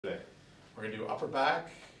We're gonna do upper back,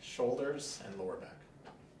 shoulders, and lower back.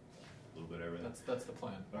 A little bit of everything. That's the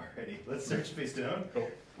plan. Alrighty, let's start face down. Cool.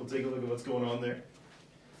 We'll take a look at what's going on there.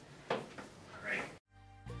 Alright.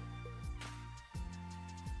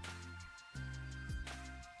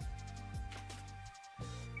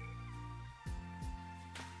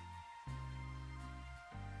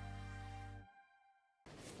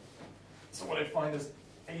 So what I find is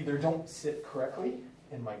I either don't sit correctly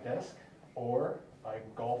in my desk, or I'm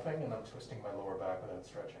golfing and I'm twisting my lower back without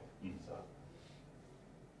stretching. So.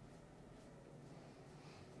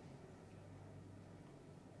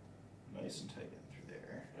 Nice and tight in through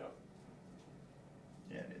there. Yep.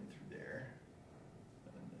 And in through there.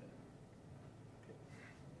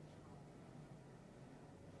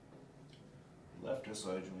 And left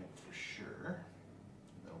side joint for sure.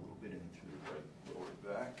 And a little bit in through the right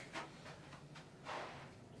lower back.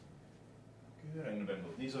 Good. I'm going to bend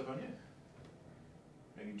both knees up on you.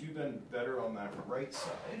 Now you do bend better on that right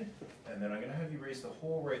side. And then I'm going to have you raise the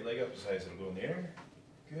whole right leg up as high as it'll go in the air.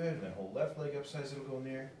 Good. And then whole left leg up as high as it'll go in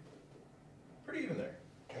the air. Pretty even there.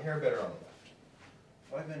 A hair better on the left.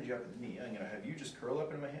 If I bend you up at the knee, I'm going to have you just curl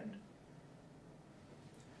up into my hand.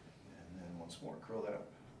 And then once more, curl that up.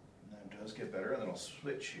 And that does get better. And then I'll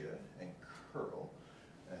switch you and curl.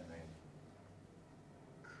 And then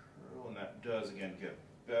curl. And that does, again, get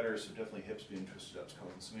better. So definitely hips being twisted up is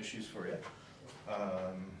causing some issues for you.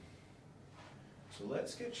 So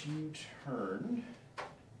let's get you turned.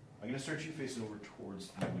 I'm going to start you facing over towards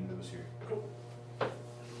the windows here. Cool.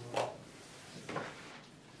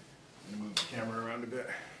 Move the camera around a bit.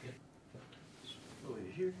 Yep. So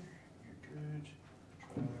here, you're good. Try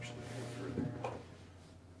to push the head further.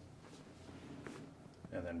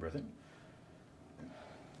 And then breath in.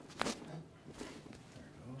 There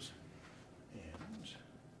it goes. And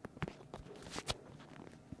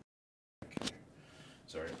okay.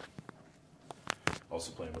 Sorry.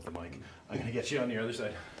 Also playing with the mic. I'm gonna get you on the other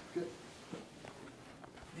side. Good.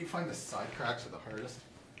 Do you find the side cracks are the hardest?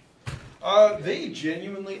 They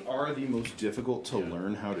genuinely are the most difficult to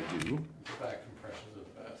learn how to do. Back compressions are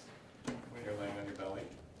the best. When you're laying on your belly.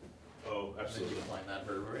 Oh, absolutely. And then you find that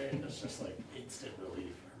vertebrae and it's just like instant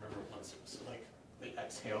relief. I remember once it was like the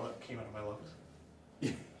exhale that came out of my lungs.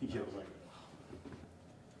 Yeah. I was like,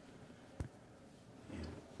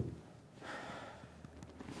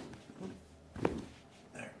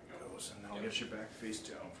 There it goes. And now I'll get your back face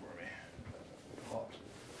down for me. oh.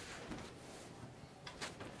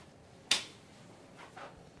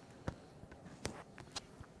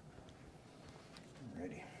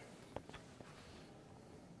 Ready.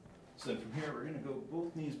 So then from here, we're going to go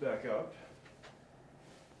both knees back up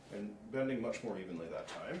and bending much more evenly that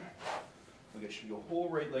time. We'll get you to go whole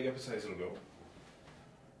right leg up as high as it'll go.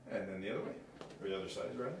 And then the other way, or the other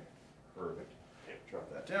side rather. Perfect. Okay,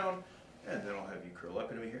 drop that down, and then I'll have you curl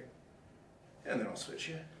up into me here. And then I'll switch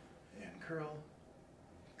you and curl.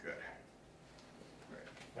 Good. Right.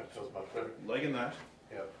 That feels much better. Liking that.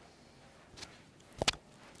 Yep.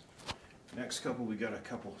 Next couple, we got a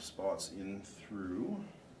couple spots in through.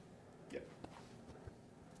 Yep.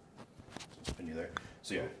 So spin you there.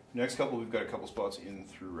 So yeah, next couple, we've got a couple spots in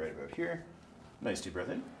through right about here. Nice deep breath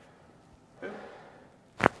in. Good.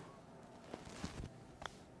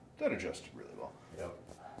 That adjusted really well. Yep.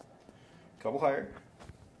 Couple higher.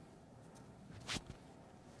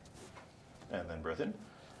 And then breath in.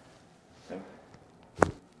 Okay.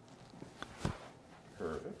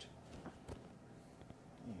 Perfect.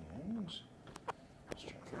 And let's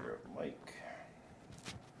try and figure out the mic.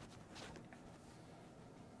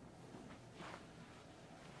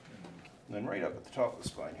 And then right up at the top of the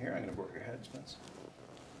spine here, I'm going to board your head, Spence.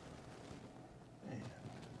 And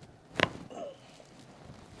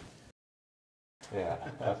Yeah,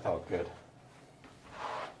 that felt good.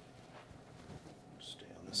 stay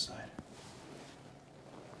on this side.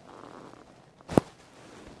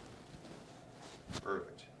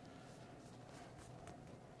 Perfect.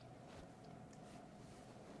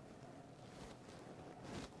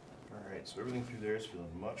 Alright, so everything through there is feeling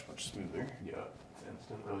much, much smoother. Yeah, it's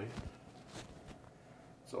instant relief.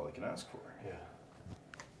 That's all I can ask for. Yeah.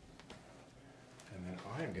 And then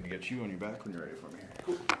I am going to get you on your back when you're ready for me here.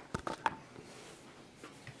 Cool.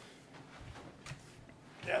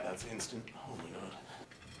 Yeah, that's instant. Oh my god.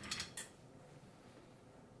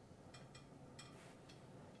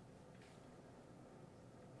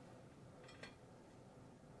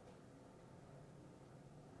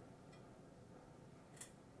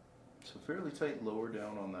 So fairly tight lower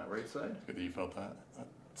down on that right side. Good that you felt that.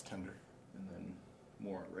 It's tender. And then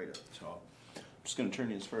more right at the top. I'm just going to turn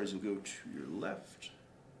you as far as you'll go to your left.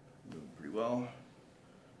 Moving pretty well.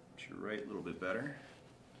 To your right, a little bit better.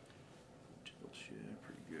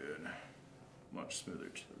 Much smoother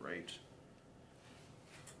to the right.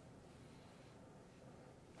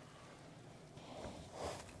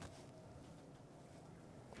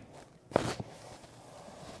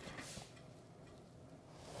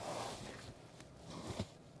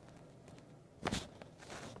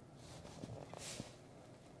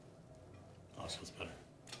 Oh, this feels better.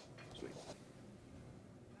 Sweet.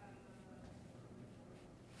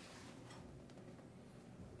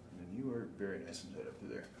 And then you are very nice and tight up through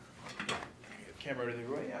there. Get the camera out of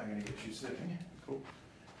the way. I'm going to get you sitting. Cool.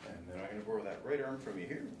 And then I'm going to borrow that right arm from you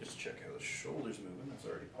here. Just check how the shoulder's moving. That's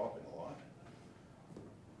already popping a lot.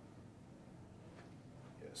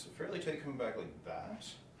 Yeah, so fairly tight coming back like that,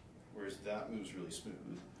 whereas that moves really smooth.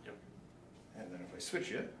 Yep. And then if I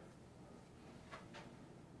switch it,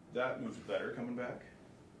 that moves better coming back.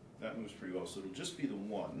 That moves pretty well, so it'll just be the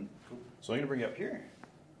one. Cool. So I'm going to bring you up here.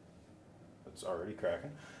 That's already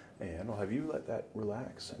cracking. And I'll have you let that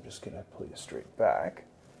relax. I'm just going to pull you straight back.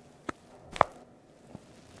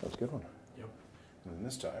 That was a good one. Yep. And then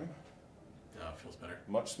this time, Yeah, it feels better.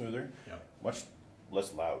 much smoother, Yep. much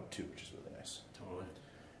less loud too, which is really nice. Totally.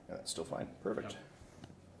 Yeah, that's still fine. Perfect. Yep.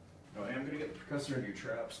 Now I am going to get the percussor into your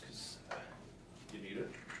traps because you need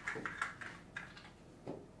it.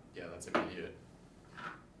 Yeah, that's immediate.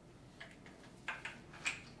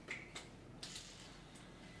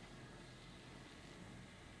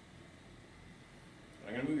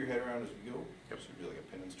 I'm going to move your head around as we go. Yep. So it'll be like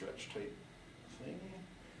a pin and stretch type thing.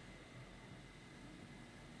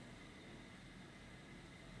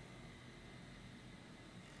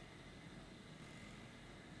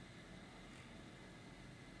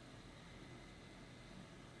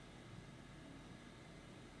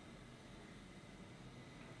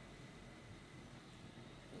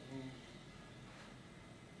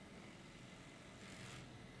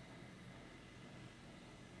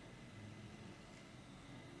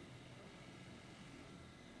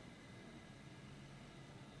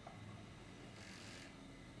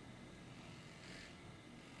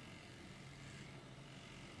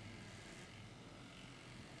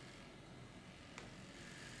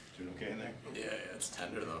 Doing okay in there? Yeah, it's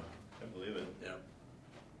tender though. I believe it. Yeah.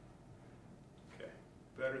 Okay.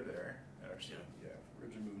 Better there. Actually, yeah,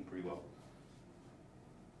 ribs are moving pretty well.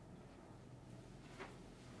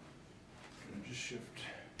 Gonna just shift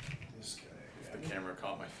this guy. The camera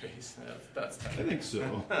caught my face. That's I tender. think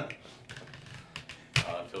so.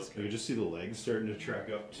 It feels You can good. just see the legs starting to track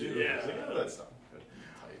up too. Yeah. It's like, oh, that's not good.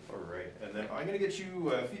 Tight. All right, and then I'm gonna get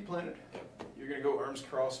you feet planted. You're gonna go arms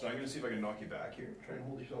crossed. And I'm gonna see if I can knock you back here. Try and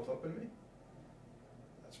hold yourself up in me.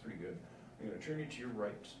 That's pretty good. I'm gonna turn you to your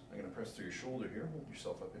right. I'm gonna press through your shoulder here. Hold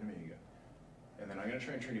yourself up in me again. And then I'm gonna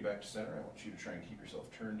try and turn you back to center. I want you to try and keep yourself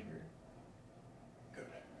turned here. Good.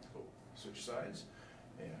 Cool. Switch sides.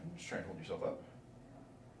 And just try and hold yourself up.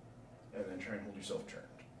 And then try and hold yourself turned.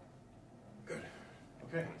 Good.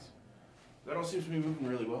 Okay. That all seems to be moving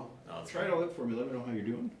really well. No, it's Try it all out for me. Let me know how you're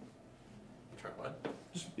doing. Try what?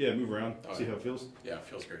 Just, yeah, move around. Oh, See yeah. how it feels. Yeah, it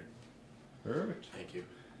feels great. Perfect. Thank you.